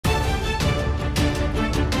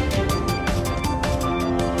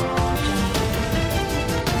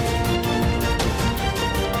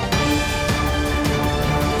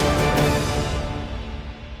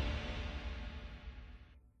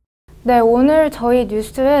네, 오늘 저희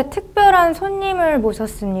뉴스에 특별한 손님을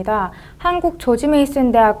모셨습니다. 한국 조지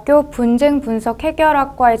메이슨 대학교 분쟁 분석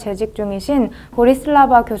해결학과에 재직 중이신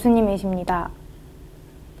보리슬라바 교수님이십니다.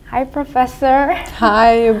 Hi, Professor.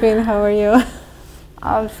 Hi, Yubin. How are you?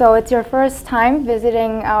 So it's your first time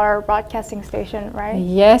visiting our broadcasting station, right?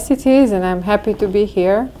 Yes, it is, and I'm happy to be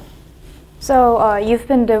here. So you've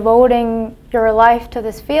been devoting your life to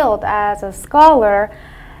this field as a scholar,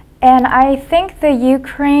 and I think the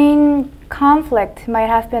Ukraine conflict might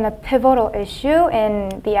have been a pivotal issue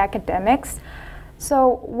in the academics.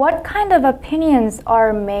 So what kind of opinions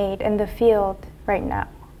are made in the field right now?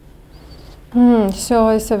 So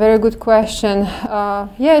it's a very good question.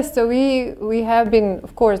 Yes, so we have been,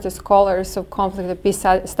 of course, the scholars of conflict, the peace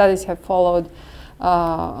studies have followed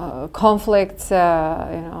conflicts,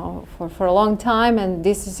 for a long time, and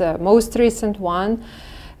this is a most recent one.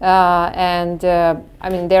 I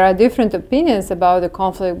mean, there are different opinions about the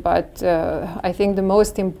conflict, but I think the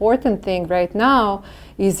most important thing right now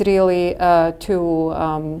is really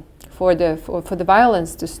for the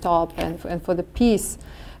violence to stop and for the peace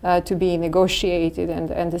to be negotiated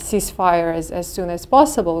and the ceasefire as soon as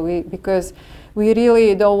possible. Because we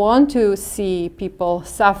really don't want to see people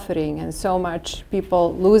suffering and so much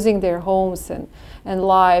people losing their homes and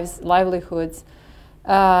livelihoods.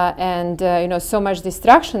 So much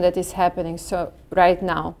destruction that is happening right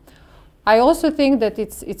now. I also think that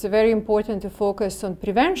it's very important to focus on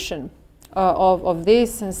prevention of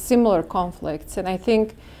this and similar conflicts, and I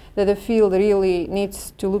think that the field really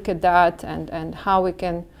needs to look at that and how we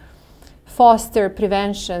can foster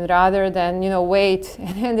prevention rather than wait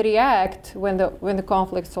and react when the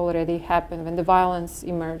conflicts already happen, when the violence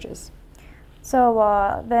emerges.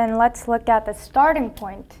 So then let's look at the starting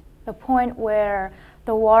point, the point where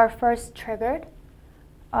the war first triggered.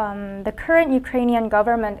 The current Ukrainian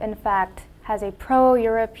government, in fact, has a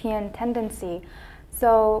pro-European tendency.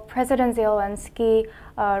 So President Zelensky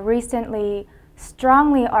recently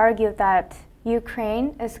strongly argued that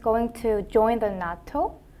Ukraine is going to join the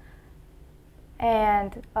NATO.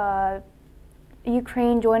 And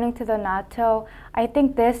Ukraine joining to the NATO, I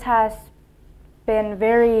think this has been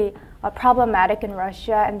very problematic in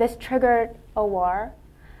Russia, and this triggered a war.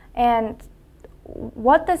 And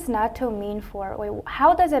what does NATO mean for?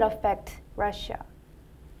 How does it affect Russia?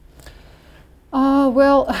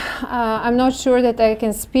 I'm not sure that I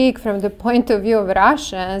can speak from the point of view of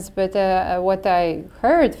Russians, but what I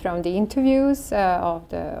heard from the interviews of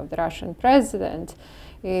the Russian president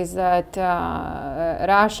is that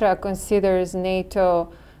Russia considers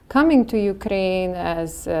NATO coming to Ukraine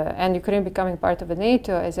and Ukraine becoming part of the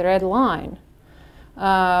NATO as a red line.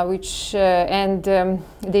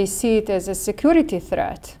 They see it as a security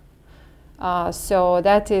threat. So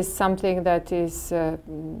that is something that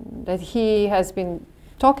he has been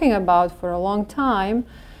talking about for a long time,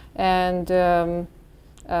 and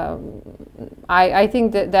I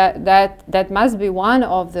think that must be one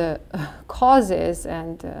of the causes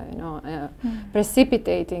and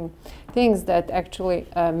precipitating things that actually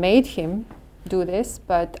made him do this.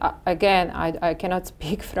 But again, I cannot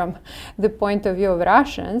speak from the point of view of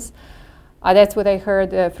Russians. That's what I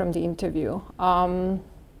heard from the interview. But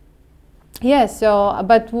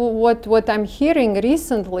what I'm hearing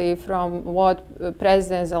recently from what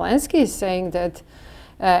President Zelensky is saying that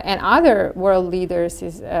and other world leaders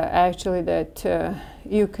is actually that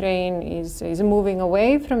Ukraine is moving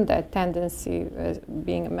away from that tendency as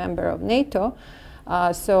being a member of NATO.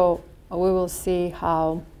 So we will see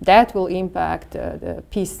how that will impact the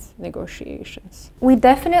peace negotiations. We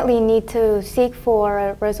definitely need to seek for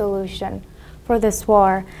a resolution for this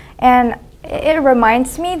war. And it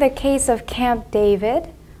reminds me the case of Camp David,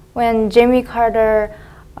 when Jimmy Carter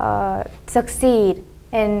succeeded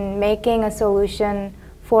in making a solution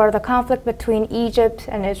for the conflict between Egypt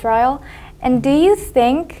and Israel. And do you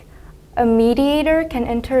think a mediator can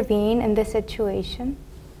intervene in this situation?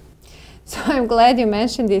 So I'm glad you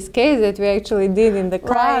mentioned this case that we actually did in the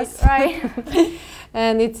class. Right.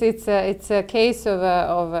 And it's a case of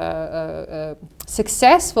a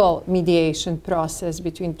successful mediation process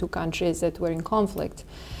between two countries that were in conflict.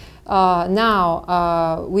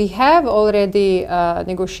 Now we have already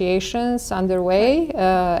negotiations underway,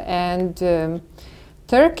 and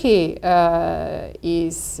Turkey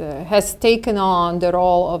has taken on the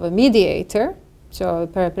role of a mediator. So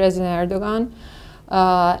President Erdogan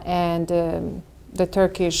and the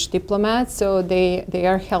Turkish diplomats, so they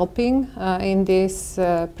are helping in this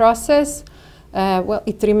process. Well,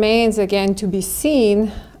 it remains again to be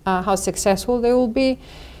seen how successful they will be.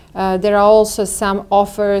 There are also some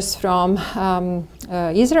offers from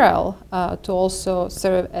Israel to also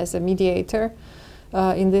serve as a mediator.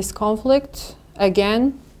 in this conflict.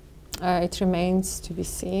 Again, it remains to be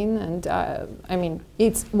seen. And I mean,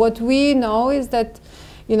 it's what we know is that,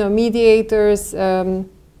 you know, mediators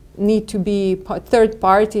need to be third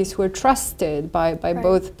parties who are trusted by Right.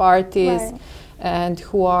 both parties, Right. and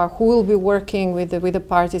who will be working with the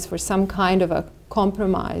parties for some kind of a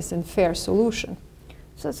compromise and fair solution.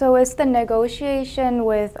 So is the negotiation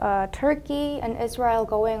with Turkey and Israel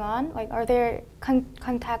going on? Like, are they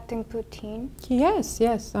contacting Putin? Yes,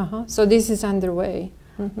 yes. So this is underway.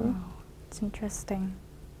 Mm-hmm. It's interesting.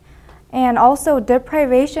 And also,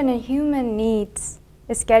 deprivation in human needs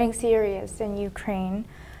is getting serious in Ukraine.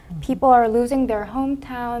 People are losing their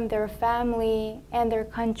hometown, their family, and their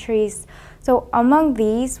countries. So among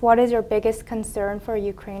these, what is your biggest concern for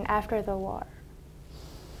Ukraine after the war?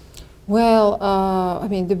 Well, I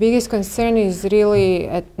mean, the biggest concern is really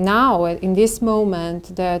now, in this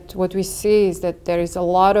moment, that what we see is that there is a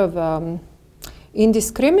lot of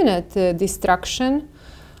indiscriminate destruction.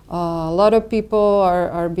 A lot of people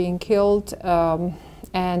are being killed,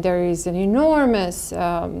 and there is an enormous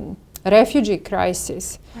refugee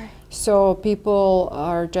crisis. Right. So people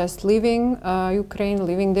are just leaving Ukraine,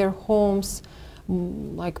 leaving their homes,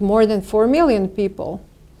 like more than 4 million people.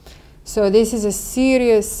 So this is a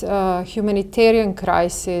serious humanitarian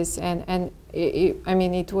crisis, and I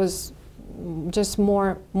mean, it was just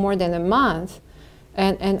more than a month,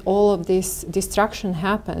 and all of this destruction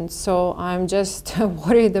happened. So I'm just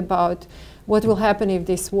worried about what will happen if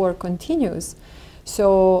this war continues.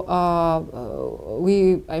 So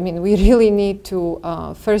we really need to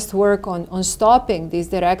first work on stopping this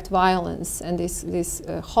direct violence and this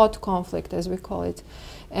hot conflict, as we call it,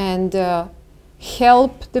 and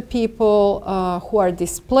help the people who are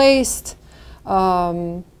displaced,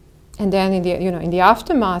 and then in the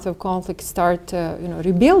aftermath of conflict, start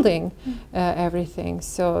rebuilding everything.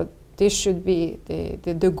 So this should be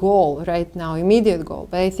the goal right now, immediate goal.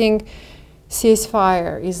 But I think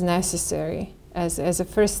ceasefire is necessary as a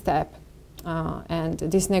first step, and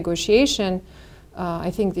this negotiation, I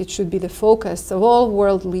think it should be the focus of all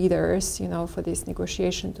world leaders, for this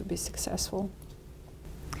negotiation to be successful.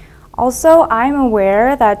 Also, I'm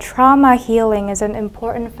aware that trauma healing is an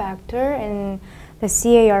important factor in the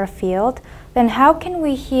CAR field. Then how can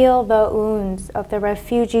we heal the wounds of the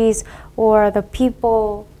refugees or the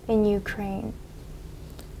people in Ukraine?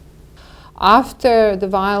 After the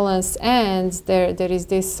violence ends, there is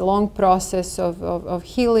this long process of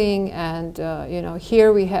healing, and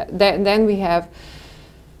here we have then we have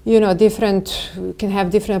we can have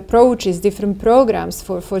different approaches, different programs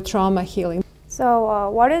for trauma healing. So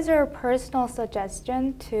what is your personal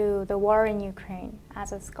suggestion to the war in Ukraine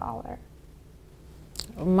as a scholar?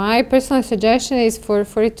 My personal suggestion is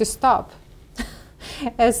for it to stop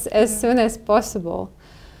as soon as possible.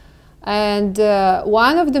 And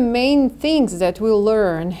one of the main things that we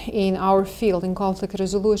learn in our field, in conflict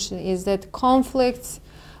resolution, is that conflicts,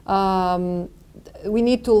 we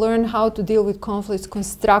need to learn how to deal with conflicts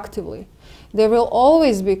constructively. There will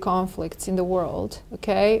always be conflicts in the world,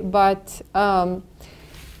 okay? But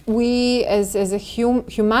we, as a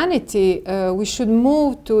humanity, we should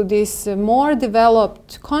move to this more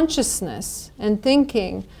developed consciousness and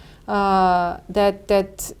thinking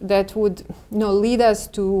that would lead us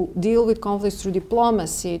to deal with conflicts through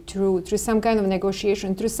diplomacy, through some kind of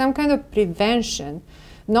negotiation, through some kind of prevention,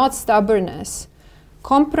 not stubbornness,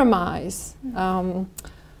 compromise,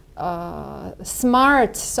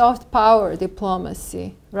 smart soft power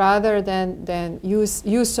diplomacy rather than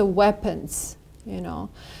use of weapons.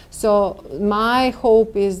 So my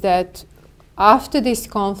hope is that after this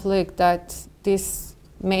conflict, that these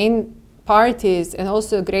main parties and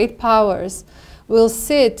also great powers will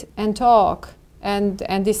sit and talk and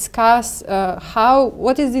discuss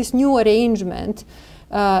what is this new arrangement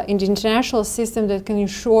in the international system that can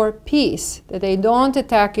ensure peace, that they don't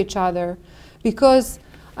attack each other, because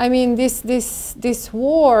I mean this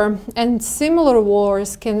war and similar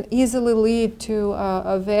wars can easily lead to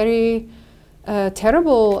a very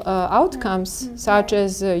terrible outcomes, such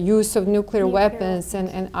as use of nuclear weapons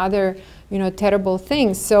and other terrible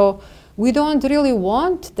things. So we don't really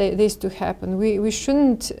want this to happen. We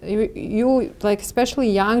shouldn't, like especially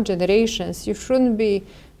young generations, you shouldn't be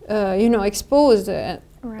exposed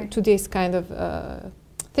to this kind of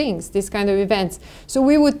things, this kind of events. So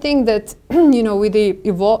we would think that with the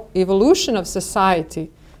evolution of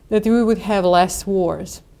society, that we would have less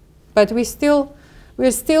wars, but we're still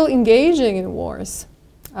engaging in wars.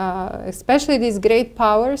 Especially these great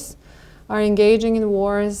powers are engaging in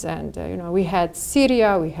wars, and we had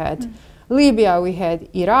Syria, we had Libya, we had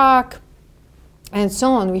Iraq, and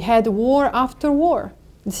so on. We had war after war.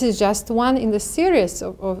 this is just one in the series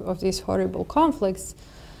of these horrible conflicts,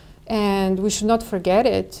 and we should not forget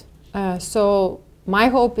it. So my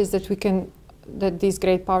hope is that that these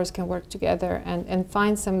great powers can work together and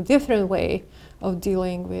find some different way of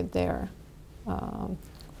dealing with their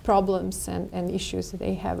problems and issues that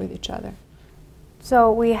they have with each other.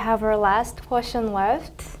 So we have our last question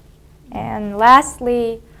left. And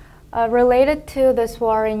lastly, related to this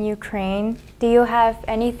war in Ukraine, do you have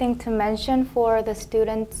anything to mention for the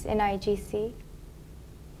students in IGC?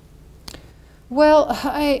 Well,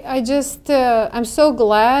 I'm so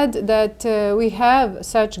glad that we have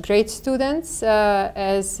such great students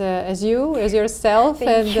as yourself,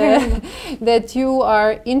 and that you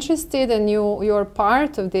are interested and you're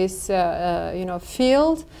part of this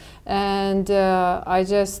field, and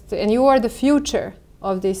and you are the future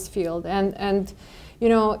of this field, and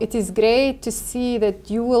it is great to see that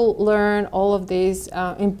you will learn all of these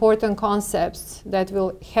important concepts that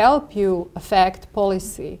will help you affect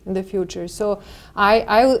policy in the future. So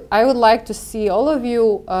I would like to see all of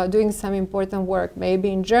you doing some important work, maybe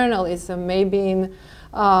in journalism, maybe in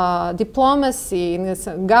diplomacy,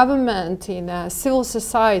 in government, in civil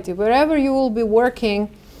society, wherever you will be working.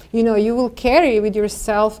 You will carry with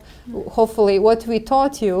yourself, hopefully, what we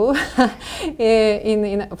taught you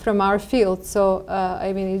from our field. So,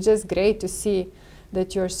 it's just great to see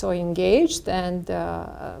that you're so engaged, and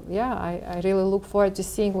I really look forward to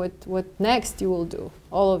seeing what next you will do,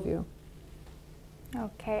 all of you.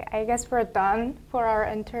 Okay, I guess we're done for our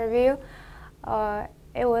interview.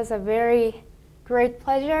 It was a very great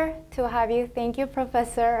pleasure to have you. Thank you,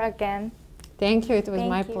 Professor, again. Thank you. It was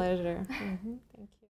my pleasure. Mm-hmm. Thank you.